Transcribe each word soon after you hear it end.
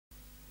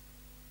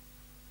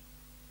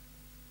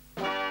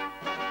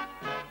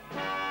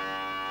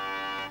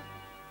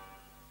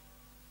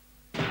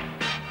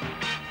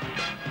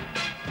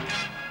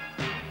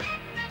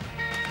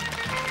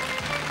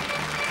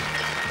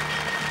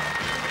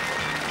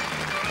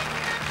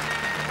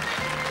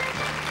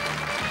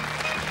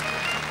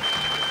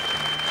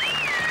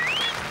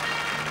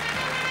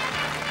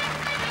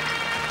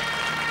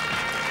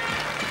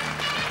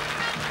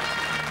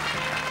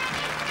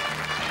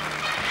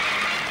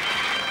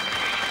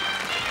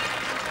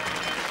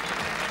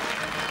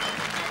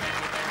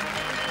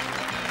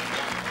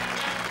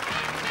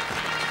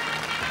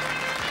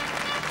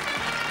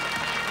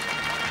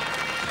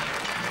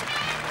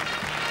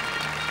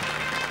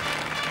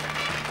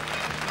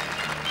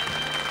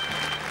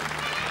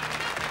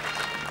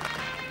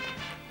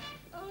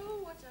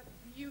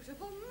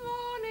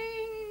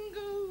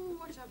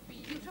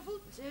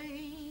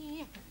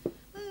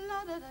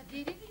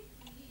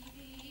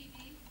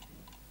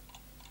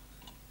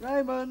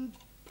Raymond.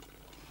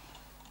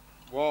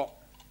 What?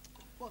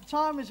 What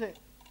time is it?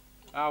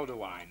 How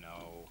do I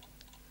know?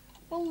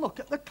 Well, look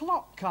at the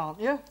clock, can't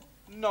you?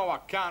 No, I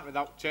can't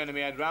without turning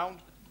my head round.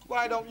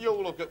 Why don't you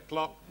look at the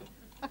clock?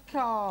 I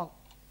can't.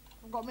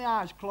 I've got my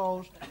eyes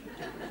closed.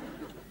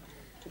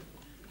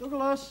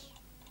 Douglas.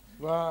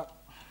 What?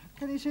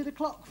 Can you see the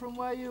clock from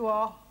where you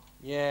are?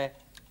 Yeah.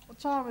 What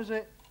time is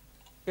it?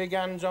 Big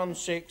hands on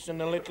 6 and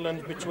the little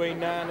ones between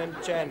 9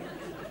 and 10.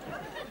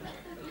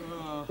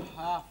 Oh,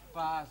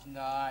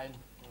 9:30.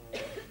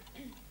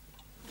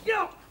 You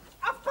know,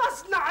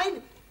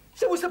 9:30?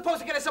 So we're supposed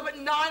to get us up at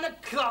 9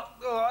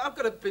 o'clock. Oh, I've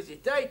got a busy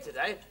day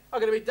today. I'm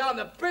going to be down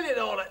the billiard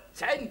hall at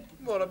 10.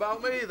 What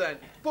about me then?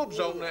 Pub's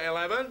open at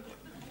 11.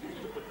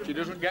 If she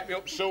doesn't get me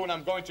up soon,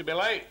 I'm going to be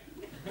late.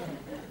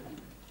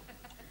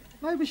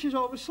 Maybe she's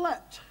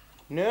overslept.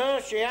 No,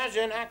 she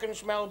hasn't. I can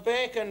smell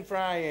bacon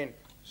frying.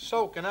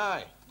 So can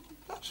I.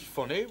 That's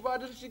funny. Why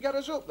didn't she get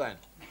us up then?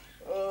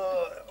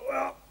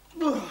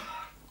 Well,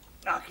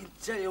 I can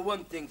tell you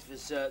one thing's for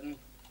certain.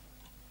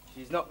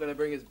 She's not going to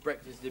bring us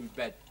breakfast in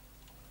bed.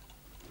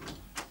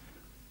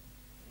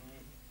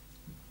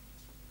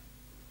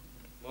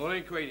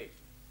 Morning, Queenie.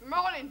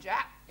 Morning,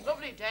 Jack.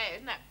 Lovely day,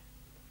 isn't it?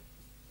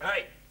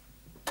 Hey,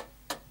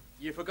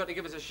 you forgot to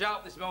give us a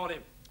shout this morning.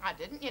 I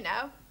didn't, you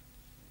know.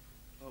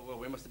 Oh, well,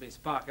 we must have been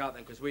spark out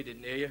then, because we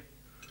didn't hear you.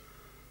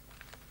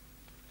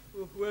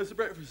 Well, where's the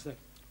breakfast then?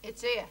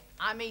 It's here.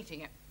 I'm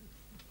eating it.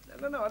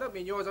 No, I don't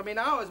mean yours, I mean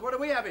ours. What are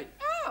we having?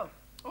 Oh,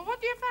 well,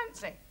 what do you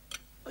fancy?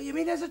 Oh, you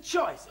mean there's a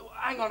choice? Oh,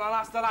 hang on, I'll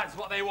ask the lads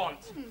what they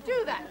want.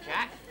 Do that,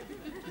 Jack.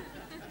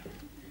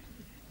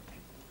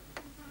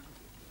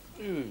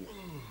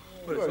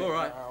 Well, it's all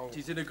right.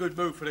 She's in a good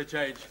mood for the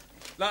change.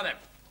 Now then,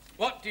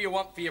 what do you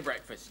want for your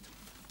breakfast?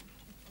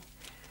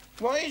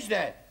 What is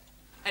that?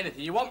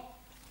 Anything you want.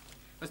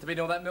 Must have been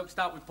all that milk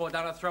stout we poured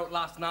down her throat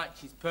last night.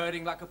 She's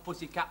purring like a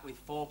pussycat with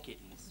 4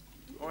 kittens.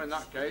 Oh, in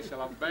that case,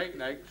 I'll have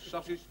bacon, eggs,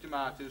 sausage,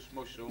 tomatoes,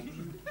 mushrooms,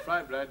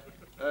 fried bread,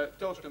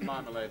 toast and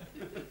marmalade.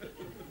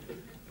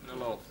 And a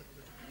loaf.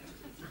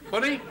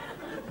 Honey?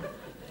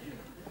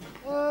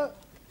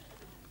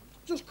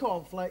 Just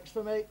cornflakes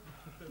for me.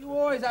 You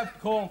always have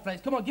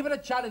cornflakes. Come on, give her a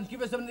challenge. Give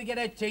her something to get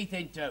her teeth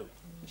into.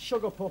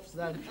 Sugar puffs,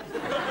 then.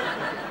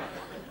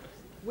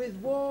 With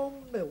warm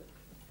milk.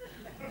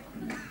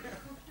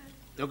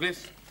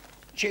 Douglas?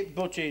 Chip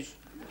butties.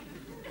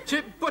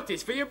 Chip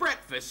butties for your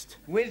breakfast?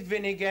 With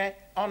vinegar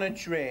on a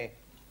tray.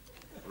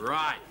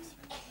 Right.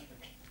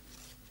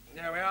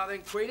 There we are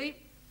then, Queenie.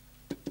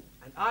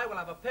 And I will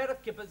have a pair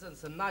of kippers and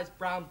some nice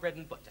brown bread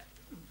and butter.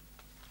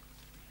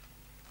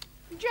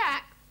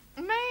 Jack,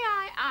 may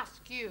I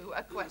ask you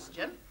a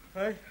question?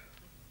 Hey?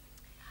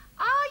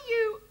 Are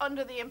you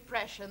under the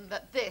impression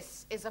that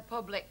this is a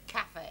public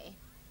cafe?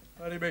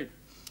 What do you mean?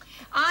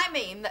 I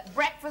mean that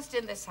breakfast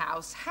in this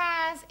house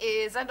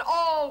is, and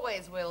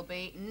always will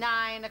be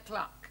 9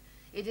 o'clock.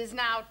 It is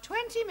now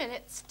 20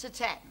 minutes to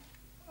 10.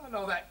 I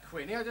know that,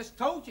 Queenie. I just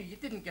told you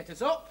didn't get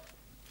us up.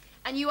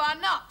 And you are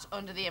not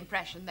under the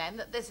impression, then,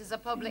 that this is a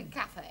public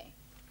cafe?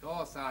 Of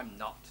course I'm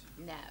not.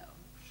 No.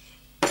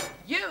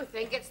 You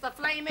think it's the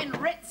flaming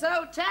Ritz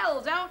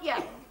Hotel, don't you?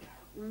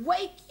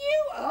 Wake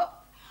you up?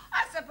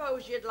 I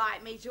suppose you'd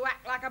like me to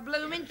act like a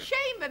blooming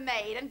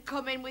chambermaid and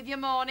come in with your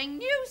morning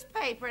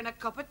newspaper and a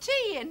cup of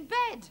tea in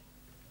bed.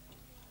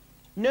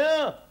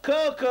 No,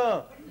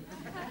 cocoa.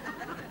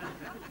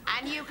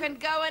 And you can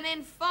go and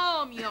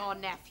inform your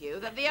nephew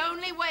that the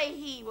only way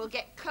he will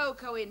get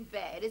cocoa in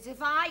bed is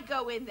if I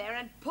go in there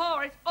and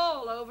pour it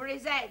all over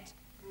his head.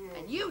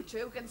 And you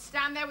two can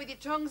stand there with your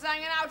tongues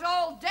hanging out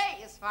all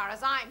day, as far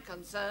as I'm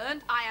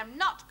concerned. I am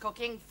not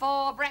cooking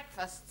 4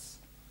 breakfasts.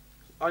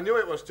 I knew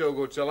it was too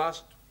good to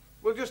last.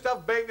 We'll just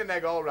have bacon and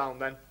egg all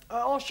round then.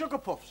 Or sugar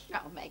puffs.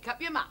 Oh, make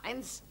up your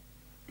minds.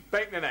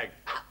 Bacon and egg.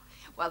 Ah,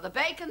 well, the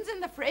bacon's in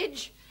the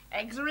fridge,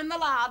 eggs are in the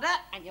larder,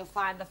 and you'll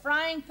find the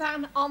frying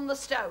pan on the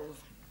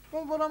stove.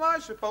 Well, what am I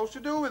supposed to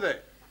do with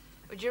it?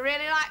 Would you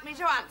really like me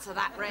to answer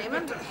that,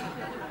 Raymond?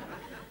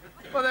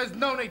 Well, there's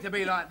no need to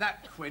be like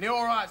that, Queenie.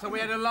 All right, so we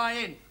had to lie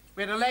in.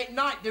 We had a late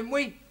night, didn't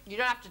we? You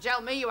don't have to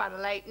tell me you had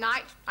a late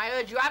night. I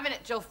heard you having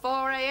it till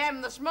 4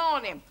 a.m. this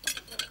morning.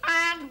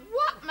 And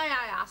what, may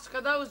I ask,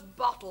 are those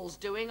bottles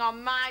doing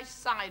on my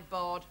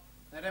sideboard?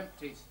 They're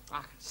empties.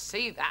 I can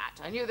see that.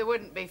 I knew they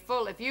wouldn't be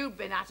full if you'd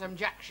been at 'em,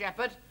 Jack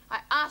Shepherd.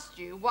 I asked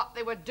you what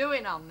they were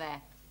doing on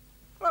there.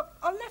 Well,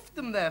 I left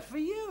them there for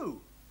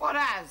you. What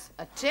as?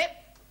 A tip?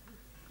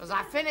 Because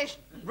I finished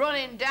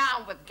running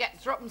down with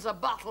get threepence a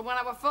bottle when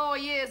I was 4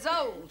 years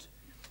old.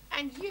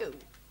 And you,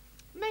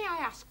 may I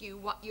ask you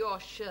what your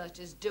shirt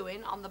is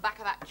doing on the back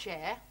of that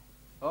chair?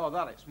 Oh,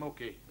 that is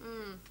smoky.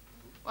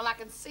 Well, I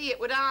can see it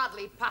would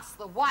hardly pass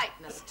the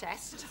whiteness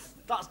test.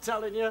 That's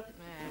telling you.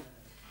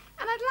 Yeah.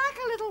 And I'd like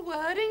a little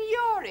word in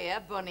your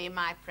ear, Bunny,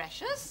 my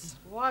precious.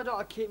 Why don't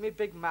I keep my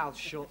big mouth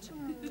shut?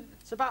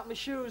 It's about my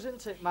shoes,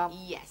 isn't it, Mum?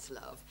 Yes,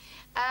 love.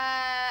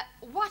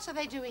 What are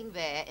they doing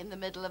there in the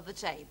middle of the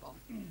table?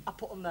 I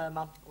put them there,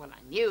 Mum. Well,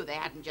 I knew they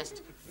hadn't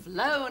just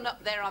flown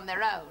up there on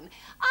their own.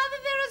 Are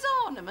they there as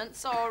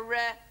ornaments, or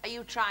are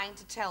you trying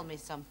to tell me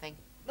something?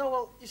 No,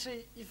 well, you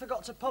see, you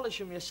forgot to polish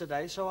them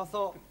yesterday, so I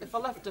thought if I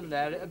left them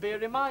there, it'd be a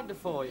reminder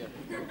for you.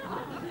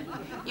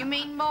 You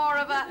mean more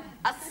of a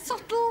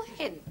subtle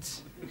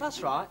hint?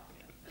 That's right.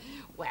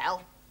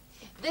 Well,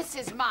 this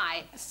is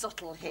my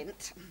subtle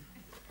hint.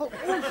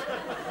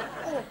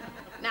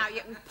 Now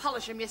you can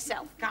polish them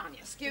yourself, can't you?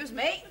 Excuse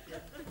me.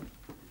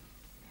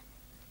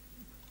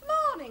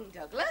 Morning,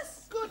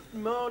 Douglas. Good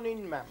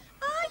morning, ma'am.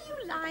 Are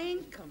you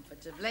lying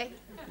comfortably?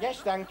 Yes,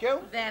 thank you.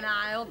 Then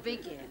I'll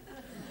begin.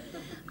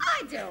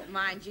 I don't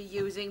mind you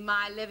using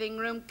my living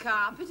room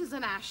carpet as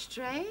an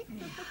ashtray.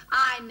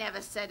 I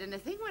never said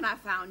anything when I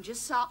found your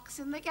socks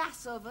in the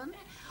gas oven,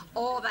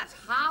 or that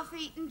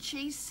half-eaten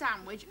cheese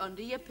sandwich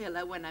under your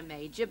pillow when I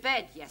made your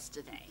bed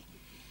yesterday.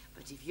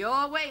 But if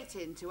you're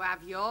waiting to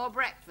have your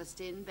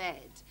breakfast in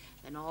bed,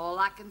 then all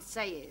I can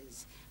say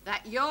is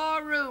that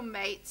your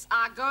roommates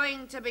are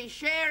going to be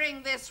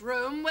sharing this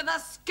room with a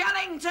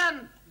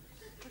skeleton.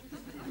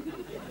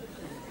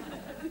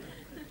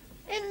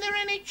 Isn't there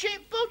any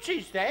cheap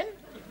butties then?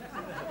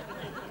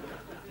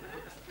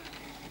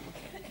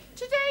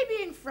 Today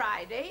being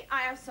Friday,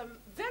 I have some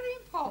very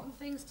important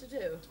things to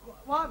do.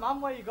 Why,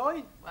 Mum? Where are you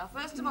going? Well,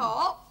 first of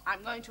all,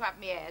 I'm going to have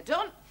my hair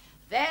done.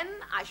 Then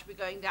I shall be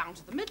going down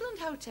to the Midland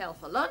Hotel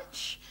for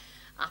lunch.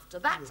 After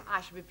that,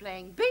 I shall be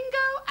playing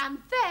bingo, and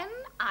then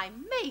I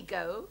may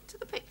go to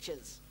the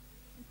pictures.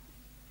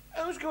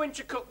 Who's going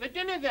to cook the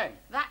dinner then?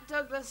 That,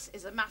 Douglas,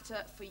 is a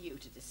matter for you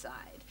to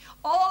decide.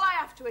 All I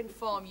have to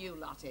inform you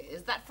lot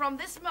is that from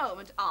this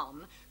moment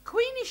on,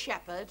 Queenie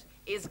Shepherd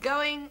is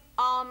going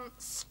on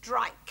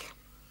strike.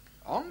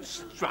 On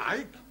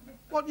strike?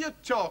 What are you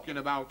talking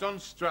about, on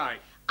strike?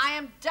 I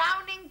am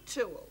downing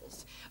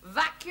tools.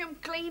 Vacuum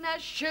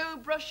cleaners, shoe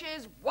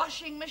brushes,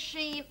 washing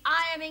machine,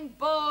 ironing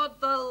board,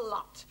 the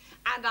lot.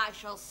 And I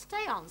shall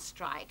stay on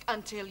strike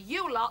until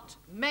you lot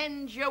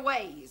mend your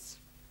ways.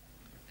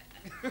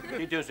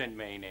 He doesn't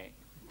mean it.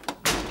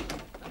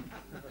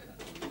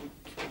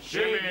 She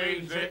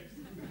means it.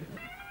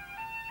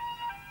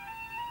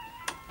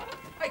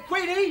 Hey,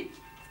 Queenie!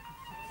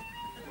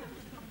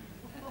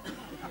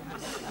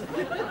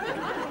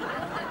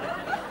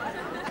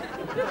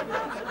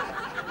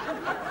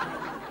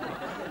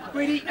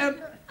 Queenie,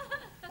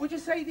 would you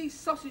say these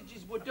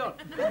sausages were done?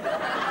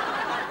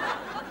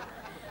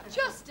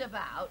 Just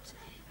about.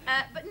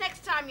 But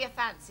next time you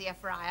fancy a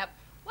fry-up,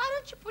 why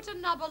don't you put a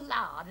knob of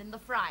lard in the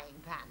frying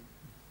pan?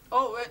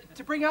 Oh,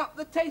 to bring out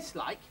the taste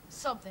like?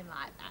 Something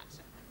like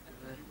that.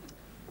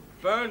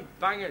 Burn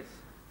bangers.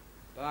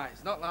 Right,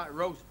 it's not like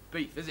roast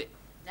beef, is it?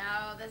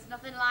 No, there's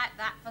nothing like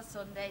that for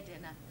Sunday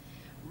dinner.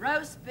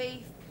 Roast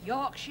beef,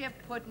 Yorkshire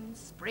pudding,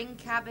 spring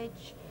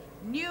cabbage,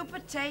 new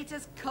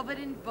potatoes covered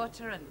in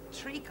butter and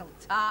treacle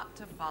tart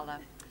to follow.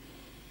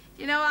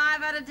 You know,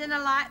 I've had a dinner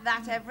like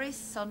that every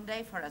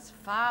Sunday for as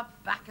far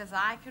back as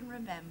I can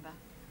remember.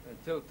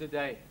 Until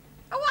today.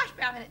 Oh, I should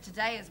be having it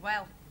today as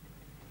well.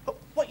 Oh,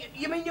 what,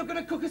 you mean you're going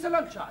to cook us a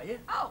lunch, are you?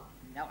 Oh,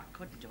 no, I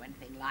couldn't do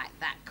anything like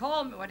that.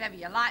 Call me whatever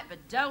you like, but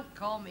don't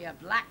call me a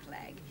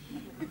blackleg.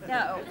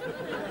 No.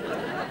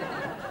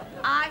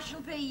 I shall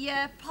be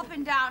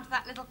popping down to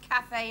that little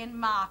cafe in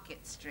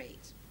Market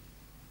Street.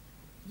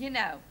 You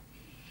know,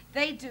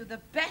 they do the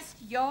best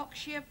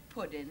Yorkshire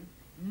pudding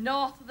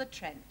north of the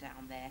Trent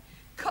down there,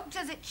 cooked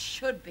as it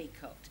should be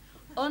cooked,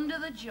 under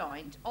the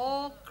joint,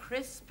 all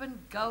crisp and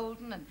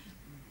golden and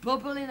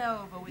bubbling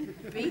over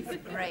with beef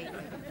gravy.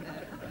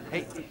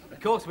 Hey, of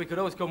course we could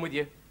always come with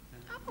you.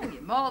 Oh,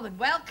 you're more than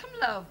welcome,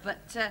 love,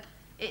 but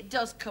it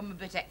does come a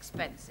bit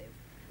expensive.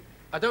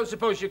 I don't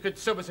suppose you could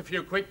sub us a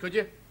few quid, could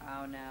you?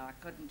 Oh, no, I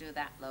couldn't do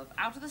that, love.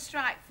 Out of the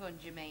strike fund,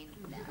 you mean?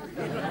 No.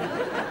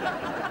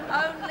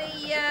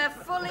 Only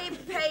fully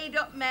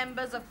paid-up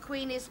members of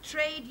Queenie's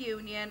trade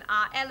union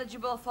are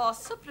eligible for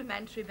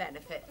supplementary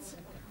benefits.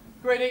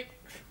 Queenie,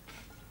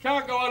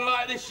 can't go on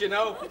like this, you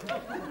know.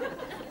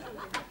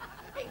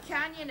 It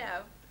can, you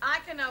know. I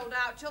can hold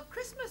out till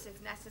Christmas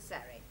if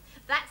necessary.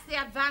 That's the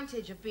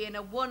advantage of being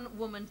a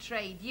one-woman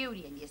trade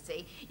union, you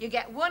see. You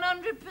get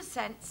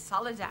 100%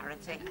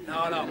 solidarity.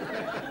 No.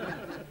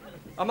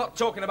 I'm not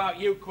talking about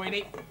you,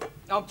 Queenie.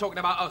 I'm talking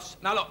about us.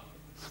 Now, look,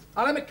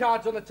 I'll have my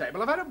cards on the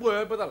table. I've had a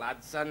word with the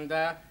lads, and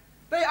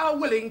they are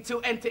willing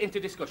to enter into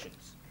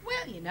discussions.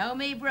 Well, you know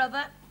me,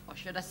 brother, or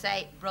should I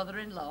say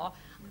brother-in-law,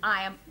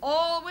 I am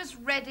always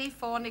ready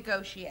for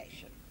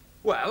negotiation.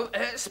 Well,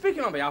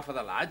 speaking on behalf of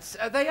the lads,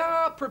 they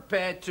are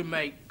prepared to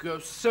make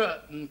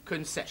certain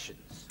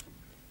concessions.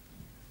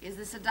 Is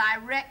this a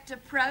direct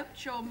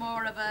approach or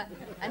more of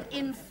an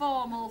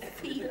informal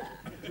feeler?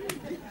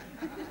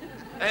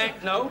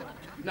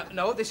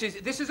 No, this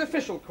is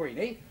official,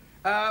 Queenie.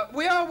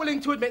 We are willing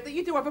to admit that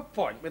you do have a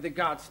point with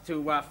regards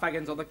to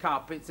faggins on the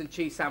carpets and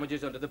cheese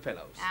sandwiches under the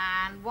pillows.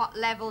 And what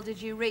level did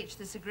you reach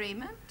this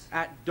agreement?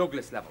 At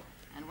Douglas level.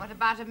 And what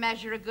about a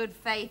measure of good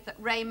faith at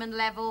Raymond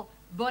level,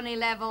 Bunny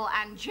level,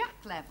 and Jack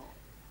level?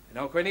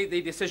 No, Queenie,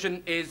 the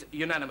decision is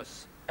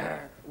unanimous.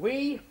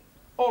 We,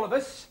 all of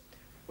us,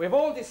 we've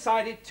all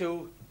decided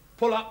to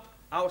pull up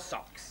our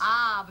socks.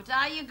 Ah, but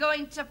are you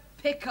going to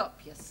pick up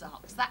your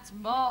socks? That's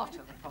more to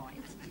the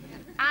point.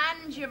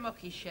 And your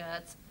mucky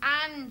shirts,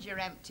 and your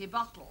empty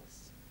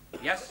bottles.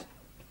 Yes,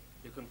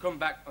 you can come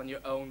back on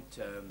your own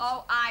terms.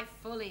 Oh, I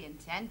fully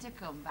intend to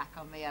come back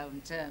on my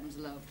own terms,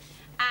 love.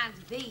 And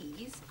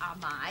these are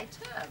my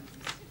terms.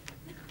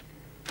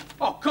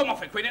 Oh, come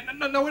off it, Queenie.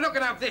 No, we're not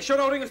going to have this. You're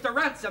holding us to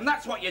ransom.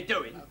 That's what you're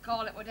doing. Well,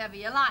 call it whatever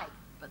you like,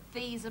 but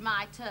these are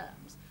my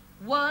terms.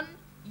 1,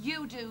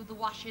 you do the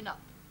washing up.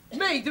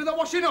 Me do the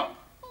washing up?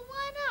 Well,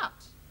 why not?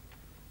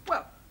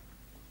 Well,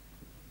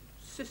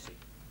 sissy.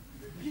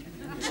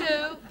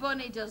 2,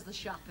 Bunny does the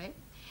shopping.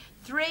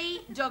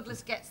 3,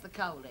 Douglas gets the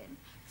coal in.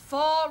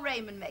 4,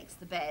 Raymond makes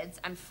the beds.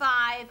 And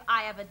 5,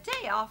 I have a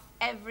day off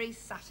every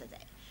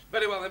Saturday.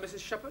 Very well then, Mrs.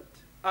 Shepherd.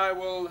 I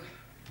will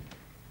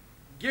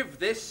give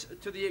this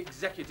to the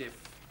executive.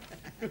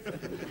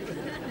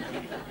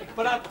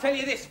 But I'll tell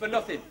you this for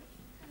nothing.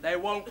 They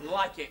won't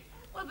like it.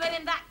 Well, then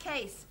in that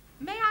case,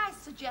 may I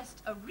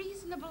suggest a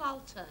reasonable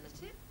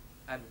alternative?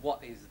 And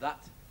what is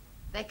that?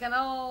 They can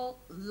all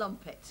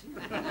lump it.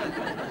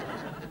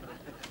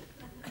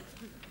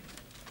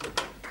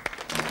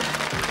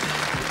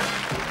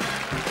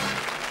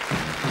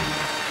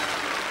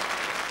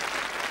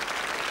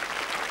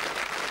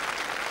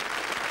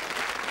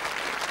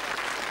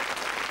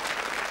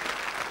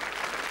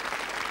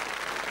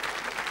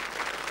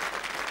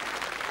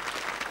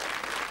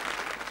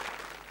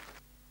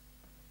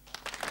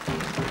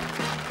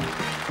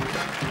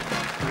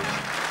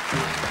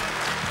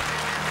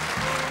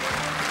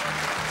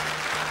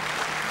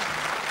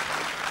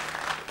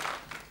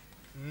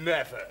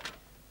 Never.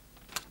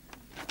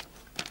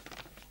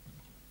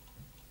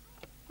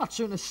 I'd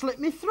sooner slit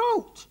my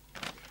throat.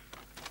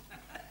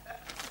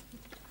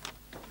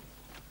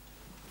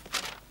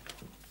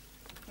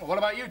 Well, what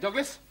about you,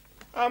 Douglas?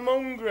 I'm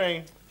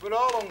hungry. We're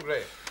all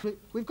hungry.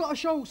 We've got to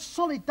show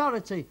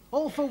solidarity.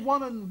 All for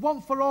one and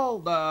one for all.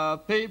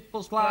 The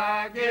people's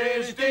flag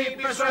is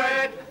deepest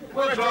red.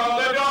 We'll draw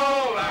the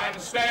dole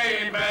and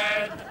stay in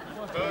bed.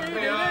 Hey,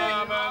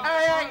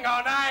 hang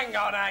on.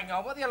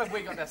 What the hell have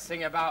we got to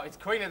sing about? It's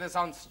Queenie that's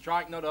on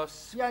strike, not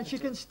us. Yeah, and she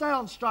can stay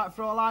on strike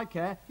for all I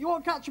care. You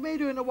won't catch me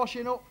doing the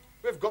washing up.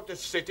 We've got to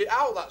sit it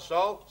out, that's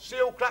all. See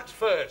who cracks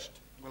first.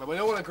 Well, we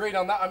all agreed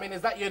on that. I mean,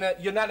 is that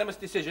unanimous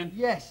decision?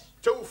 Yes.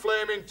 2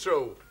 flaming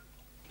true.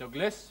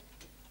 Douglas?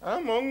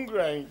 I'm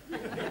hungry.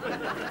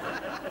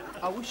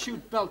 I wish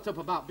you'd belt up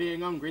about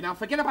being hungry. Now,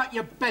 forget about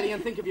your belly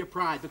and think of your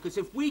pride, because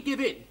if we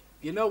give in,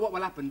 you know what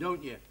will happen,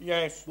 don't you?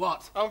 Yes.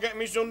 What? I'll get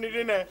me Sunday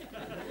dinner.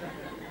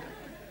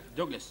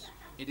 Douglas,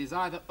 it is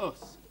either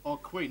us or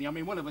Queenie. I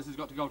mean, one of us has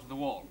got to go to the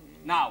wall.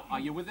 Now, are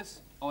you with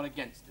us or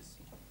against us?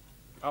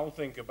 I'll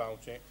think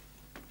about it.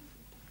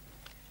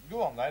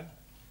 Go on then.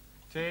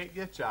 Take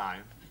your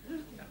time.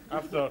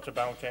 I've thought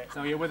about it.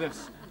 So you're with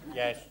us?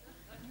 Yes.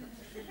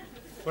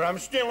 But I'm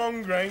still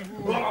hungry.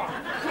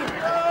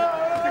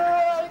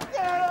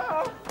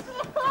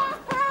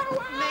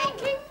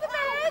 Making the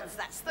beds,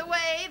 that's the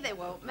way. They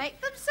won't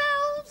make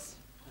themselves.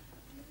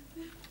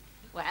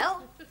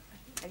 Well,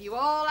 have you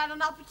all had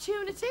an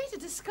opportunity to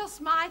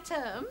discuss my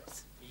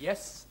terms?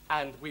 Yes,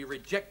 and we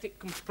reject it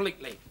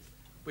completely.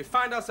 We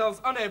find ourselves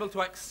unable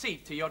to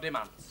accede to your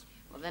demands.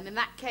 Well, then in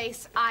that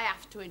case, I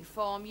have to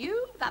inform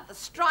you that the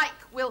strike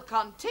will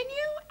continue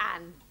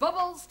and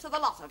bubbles to the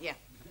lot of you.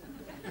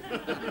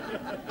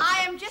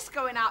 I am just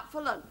going out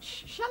for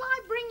lunch. Shall I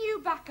bring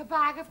you back a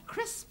bag of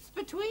crisps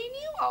between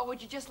you, or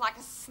would you just like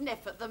a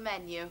sniff at the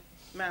menu?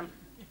 Ma'am,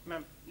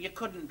 you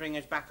couldn't bring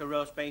us back a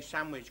roast beef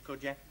sandwich,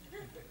 could you?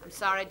 I'm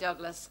sorry,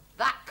 Douglas.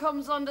 That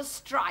comes under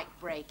strike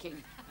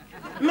breaking.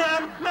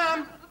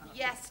 Ma'am,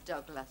 Yes,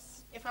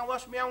 Douglas. if I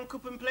wash my own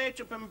cup and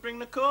plate up and bring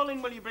the coal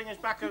in, will you bring us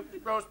back a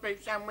roast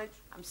beef sandwich?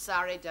 I'm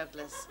sorry,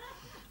 Douglas.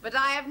 But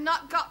I have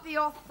not got the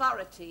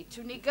authority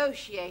to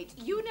negotiate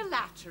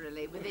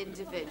unilaterally with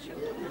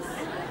individuals.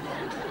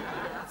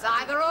 It's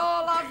either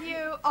all of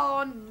you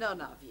or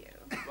none of you.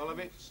 Well, if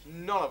it's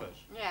none of us.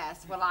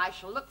 Yes, well, I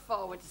shall look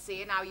forward to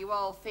seeing how you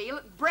all feel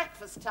at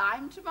breakfast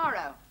time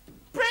tomorrow.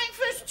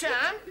 Breakfast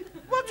time?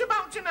 What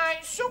about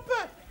tonight's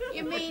supper?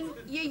 You mean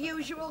your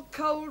usual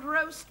cold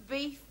roast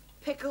beef,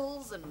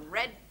 pickles and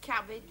red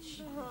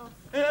cabbage?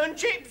 And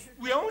chips.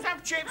 We always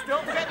have chips.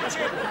 Don't forget the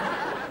chips.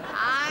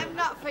 I'm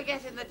not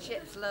forgetting the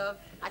chips, love.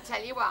 I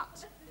tell you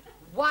what,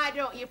 why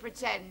don't you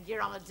pretend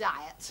you're on a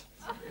diet?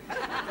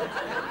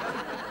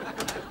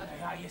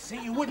 Yeah, you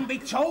see, you wouldn't be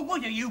told,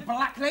 would you, you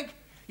blackleg?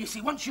 You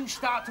see, once you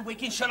start to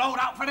weaken, she'll hold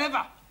out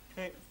forever.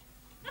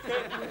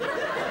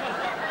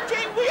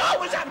 Chips, we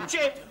always have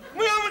chips.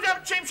 We always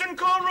have chips and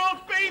cold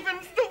roast beef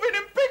and stuffing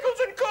and pickles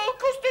and cold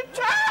custard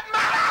tart.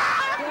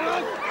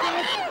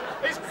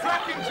 It's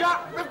cracking talking,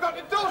 Jack. We've got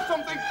to do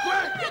something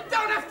quick. You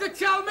don't have to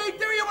tell me,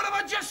 do you, what have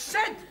I just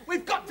said?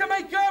 We've got to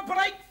make her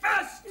break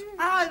fast.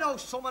 I know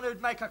someone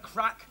who'd make a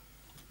crack.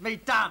 Me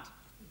dad.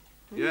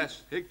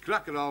 Yes, he'd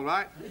crack it all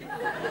right.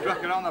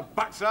 Crack it on the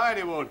backside,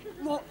 he would.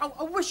 Well,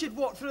 I wish he'd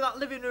walk through that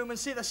living room and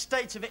see the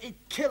state of it. He'd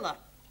kill her.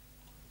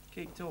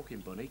 Keep talking,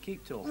 Bunny,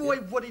 keep talking. Oh, he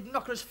would. He'd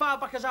knock her as far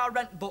back as our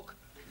rent book.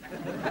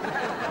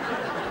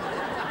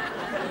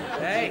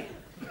 Hey,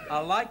 I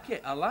like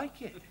it, I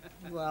like it.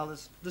 Well,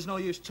 there's no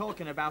use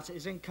talking about it.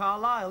 He's in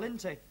Carlisle,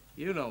 isn't he?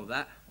 You know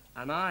that,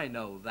 and I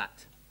know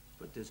that.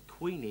 But does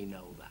Queenie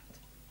know that?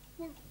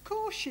 Well, of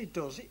course she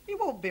does. He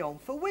won't be home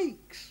for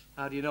weeks.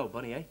 How do you know,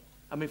 Bunny, eh?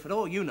 I mean, for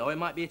all you know, he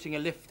might be hitching a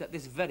lift at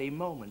this very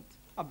moment.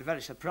 I'd be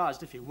very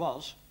surprised if he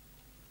was.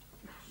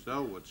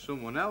 So would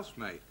someone else,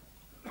 mate.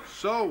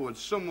 So would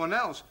someone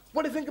else.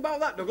 What do you think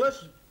about that,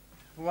 Douglas?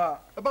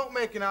 What? About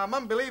making our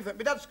man believe that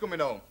my dad's coming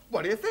home.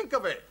 What do you think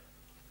of it?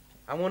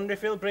 I wonder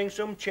if he'll bring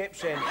some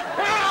chips in.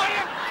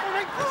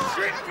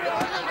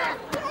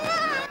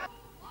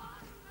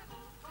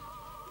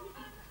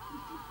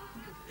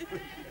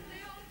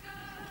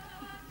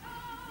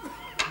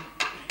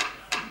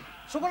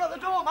 Someone at the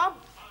door, ma'am.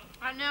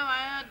 I know,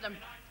 I heard them.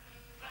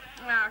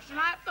 Now, shall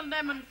I have the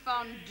lemon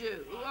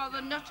fondue or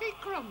the nutty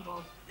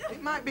crumble?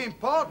 It might be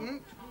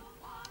important.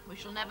 We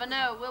shall never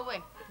know, will we?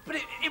 But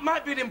it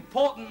might be an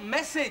important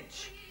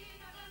message.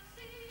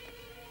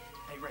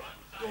 Hey, Ray,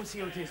 go and see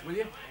who it is, will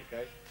you?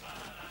 Okay.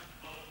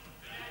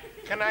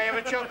 Can I have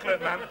a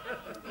chocolate, ma'am?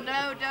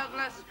 No,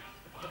 Douglas.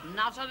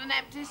 Not on an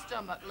empty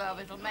stomach, love.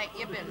 It'll make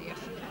you bilious.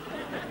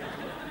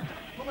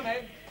 Come on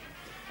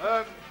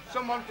in.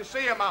 Someone to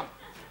see you, ma'am.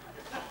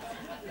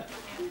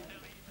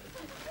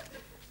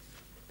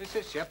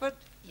 Mrs. Shepherd?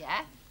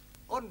 Yeah?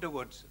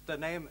 Underwood's the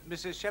name,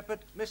 Mrs. Shepherd.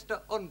 Mr.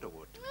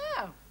 Underwood.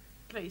 Oh,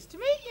 pleased to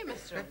meet you,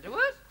 Mr.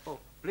 Underwood. Oh,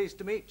 pleased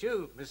to meet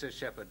you, Mrs.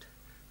 Shepherd.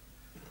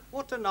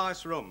 What a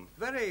nice room.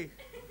 Very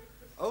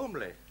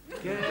homely.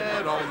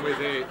 Get on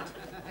with it.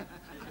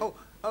 Oh,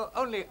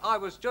 only I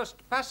was just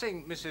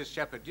passing, Mrs.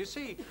 Shepherd. You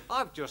see,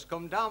 I've just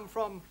come down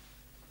from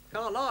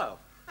Carlisle.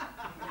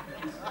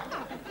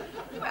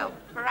 Well,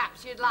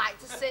 perhaps you'd like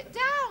to sit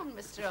down,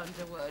 Mr.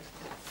 Underwood.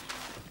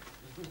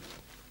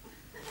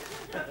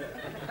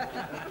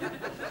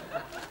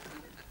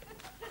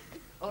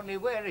 Only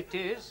where it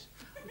is,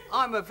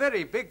 I'm a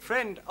very big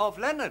friend of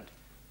Leonard.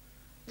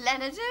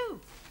 Leonard who?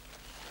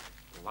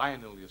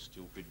 Lionel, you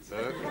stupid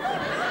bird.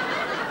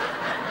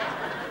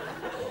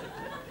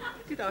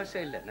 Did I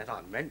say Leonard?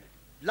 I meant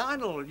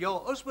Lionel, your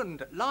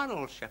husband,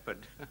 Lionel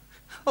Shepherd.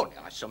 Only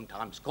I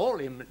sometimes call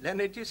him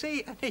Leonard, you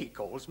see, and he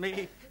calls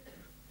me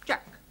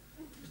Jack.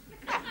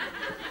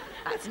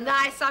 That's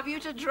nice of you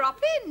to drop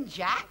in,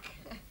 Jack.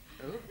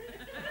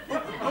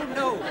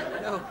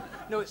 Oh,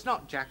 no, it's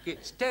not Jack,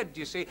 it's Ted,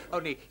 you see.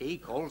 Only he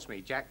calls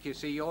me Jack, you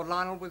see. You're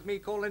Lionel with me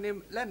calling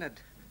him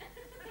Leonard.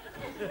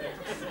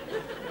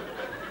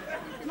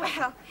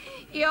 Well,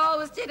 he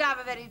always did have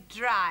a very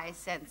dry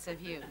sense of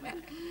humour.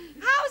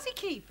 How's he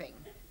keeping?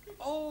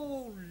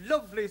 Oh,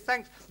 lovely,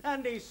 thanks.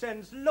 And he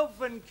sends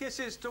love and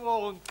kisses to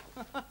all.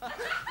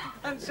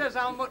 And says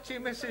how much he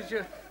misses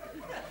you.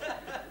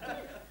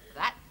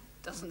 That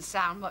doesn't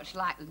sound much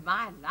like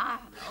my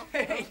Lionel.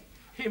 Hey,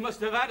 he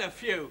must have had a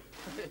few.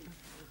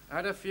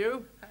 Had a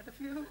few? Had a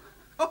few?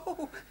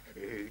 Oh,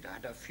 he'd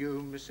had a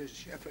few, Mrs.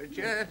 Shepherd,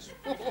 yes.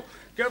 Oh,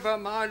 give her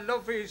my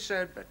love, he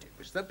said. But it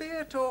was the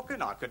beer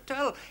talking, I could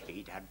tell.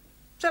 He'd had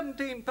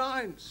 17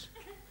 pints.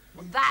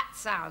 Well, that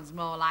sounds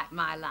more like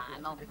my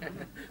Lionel.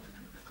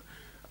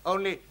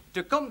 Only,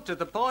 to come to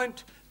the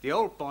point, the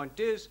old point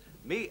is,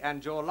 me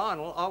and your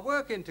Lionel are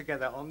working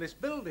together on this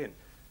building.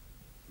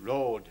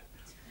 Road.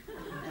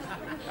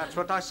 That's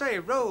what I say,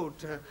 road.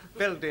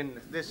 Building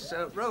this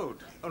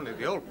road. Only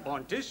the old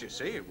point is, you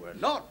see, we're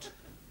not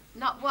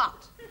Not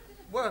what?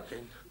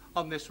 working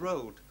on this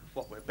road,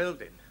 what we're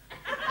building.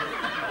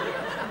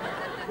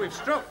 We've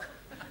struck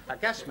a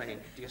gas main,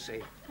 do you see?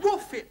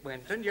 Woof it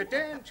went, and you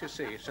daren't, you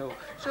see. So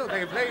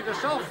they've laid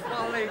us off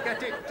while they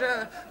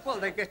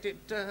get it,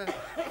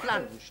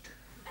 flanged.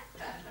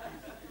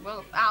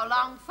 Well, how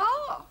long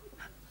for?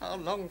 How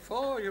long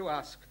for, you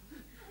ask?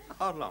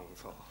 How long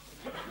for?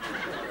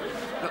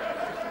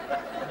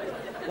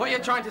 What you're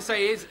trying to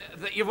say is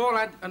that you've all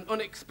had an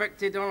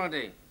unexpected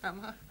holiday. Am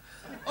I?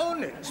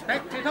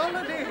 Unexpected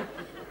holiday.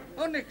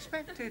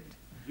 Unexpected.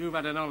 You've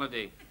had an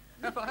holiday.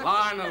 Have I?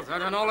 Lionel's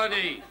had an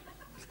holiday.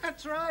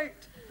 That's right.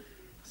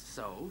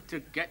 So, to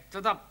get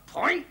to the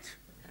point,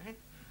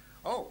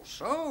 Oh,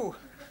 so,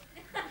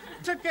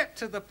 to get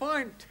to the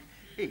point,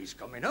 he's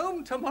coming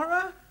home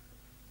tomorrow.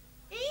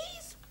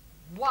 He's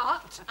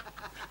what?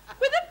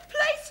 With a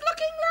place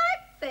looking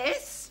like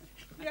this?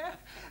 Yeah,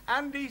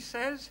 and he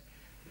says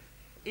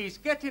he's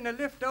getting a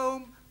lift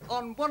home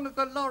on one of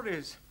the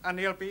lorries, and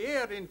he'll be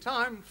here in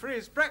time for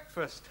his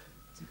breakfast.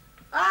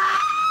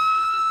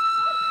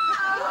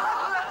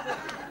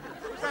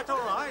 Is that all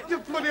right? You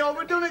bloody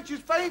overdone it, she's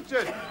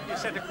fainted. You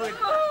said a quid.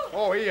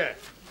 Oh, here.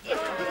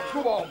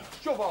 Come on,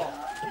 shove off.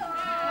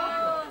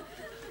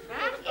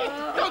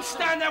 Don't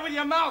stand there with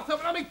your mouth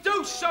open. I mean,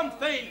 do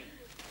something.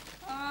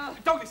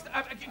 Douglas,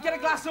 get a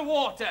glass of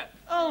water.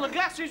 Oh, the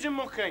glasses are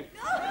mucky.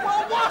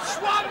 Well, wash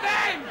one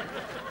then.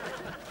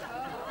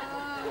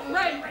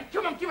 Ray,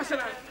 come on, give us a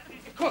hand.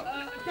 Come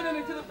on, get in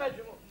into the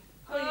bedroom.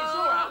 Queenie, it's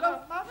all right, love.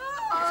 It's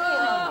all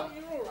right.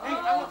 You're all right. Hey,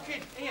 I'm a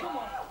kid. Here. Come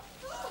on.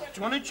 Do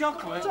you want a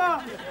chocolate?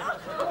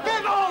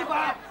 Get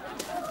over!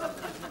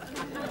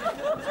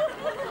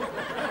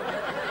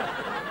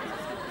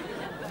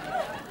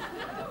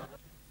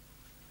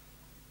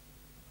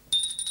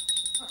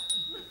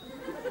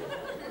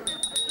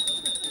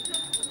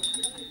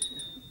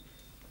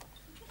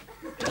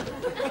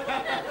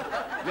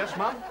 Yes,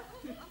 ma'am?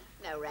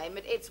 No,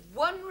 Raymond, it's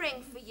 1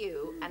 ring for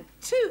you and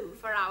 2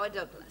 for our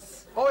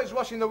Douglas. Oh, it's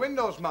washing the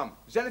windows, ma'am.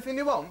 Is there anything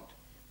you want?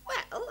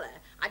 Well,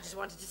 I just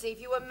wanted to see if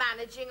you were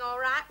managing all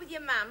right with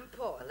your mam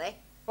poorly.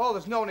 Oh,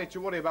 there's no need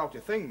to worry about a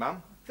thing,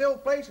 ma'am. The whole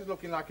place is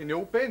looking like a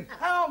new pin.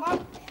 Oh,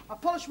 man, I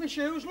polished my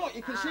shoes. Look,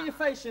 you can see your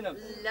face in them.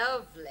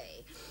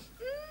 Lovely.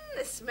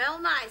 They smell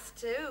nice,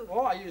 too. Oh,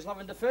 I use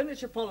lavender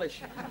furniture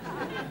polish.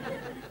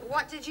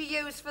 What did you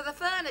use for the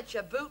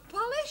furniture? Boot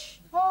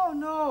polish? Oh,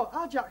 no,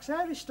 Ajax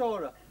hair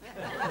restorer.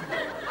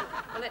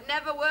 Well, it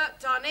never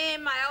worked on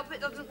him. I hope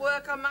it doesn't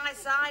work on my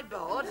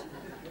sideboard.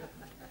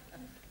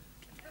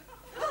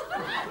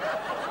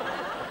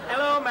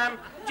 Hello, ma'am.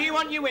 Do you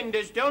want your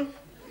windows done?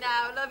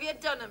 No, love,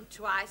 you've done them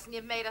twice and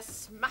you've made a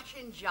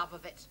smashing job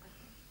of it.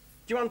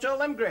 Do you want all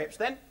them grapes,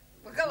 then?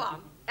 Well, go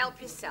on.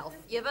 Help yourself.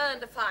 You've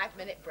earned a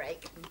 5-minute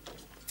break.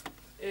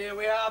 Here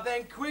we are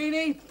then,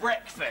 Queenie.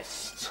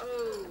 Breakfast.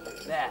 Ooh.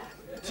 There.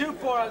 2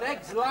 boiled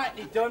eggs,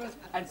 lightly done,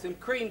 and some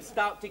cream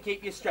stout to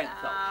keep your strength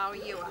up. Oh,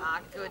 you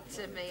are good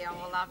to me,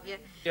 all of you.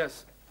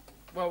 Yes.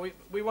 Well,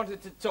 we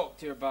wanted to talk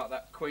to you about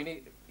that,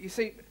 Queenie. You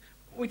see,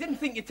 we didn't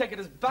think you'd take it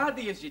as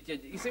badly as you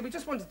did. You see, we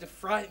just wanted to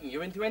frighten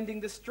you into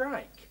ending the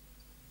strike.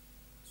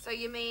 So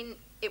you mean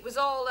it was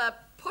all a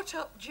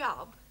put-up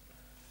job?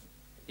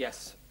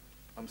 Yes.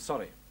 I'm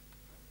sorry.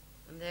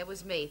 And there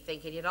was me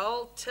thinking you'd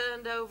all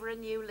turned over a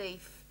new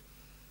leaf.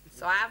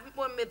 So I haven't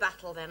won my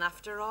battle then,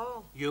 after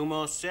all. You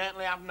most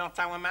certainly have not,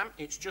 our ma'am.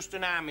 It's just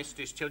an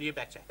armistice till you're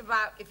better.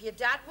 About if your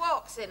dad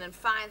walks in and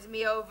finds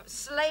me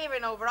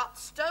slaving over hot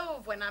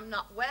stove when I'm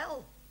not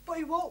well. But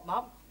he won't,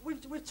 ma'am.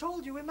 We've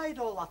told you we made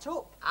all that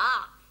up.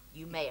 Ah,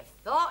 you may have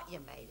thought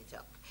you made it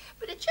up.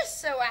 But it just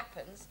so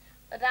happens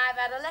that I've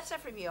had a letter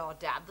from your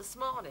dad this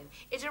morning.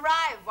 It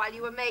arrived while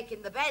you were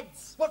making the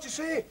beds. What's he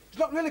say? He's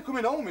not really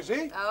coming home, is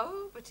he?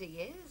 Oh, but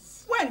he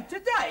is. When?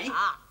 Today?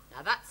 Ah,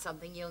 now that's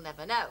something you'll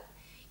never know.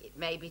 It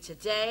may be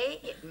today,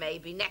 it may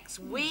be next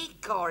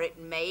week, or it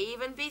may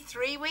even be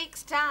 3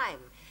 weeks' time.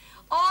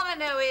 All I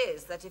know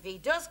is that if he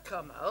does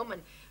come home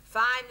and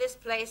find this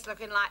place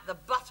looking like the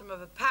bottom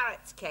of a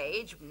parrot's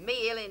cage,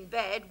 me ill in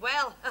bed,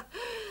 well,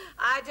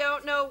 I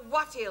don't know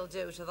what he'll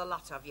do to the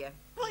lot of you.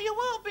 Well, you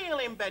won't be ill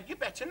in bed. You're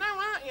better now,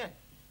 aren't you?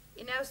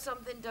 You know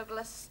something,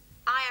 Douglas?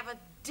 I have a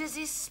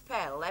dizzy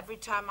spell every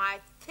time I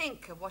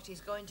think of what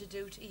he's going to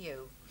do to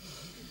you.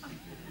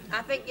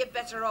 I think you'd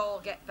better all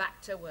get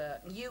back to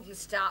work. You can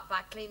start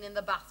by cleaning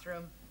the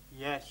bathroom.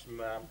 Yes,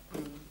 ma'am.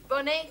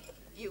 Bunny,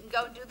 you can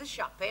go and do the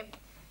shopping.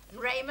 And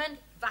Raymond,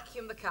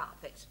 vacuum the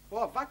carpet.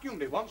 Well, I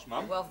vacuumed it once,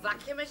 ma'am. Well,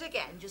 vacuum it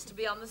again, just to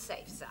be on the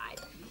safe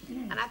side.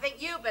 And I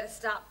think you better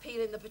start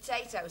peeling the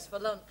potatoes for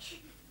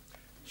lunch.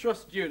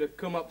 Trust you to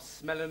come up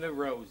smelling of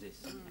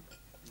roses.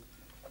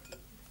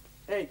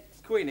 Hey,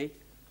 Queenie,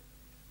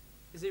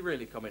 is he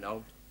really coming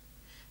home?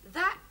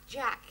 That,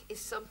 Jack, is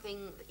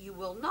something that you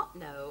will not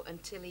know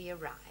until he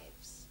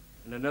arrives.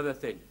 And another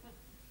thing,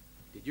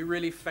 did you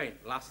really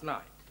faint last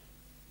night?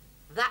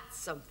 That's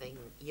something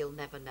you'll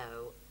never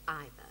know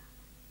either.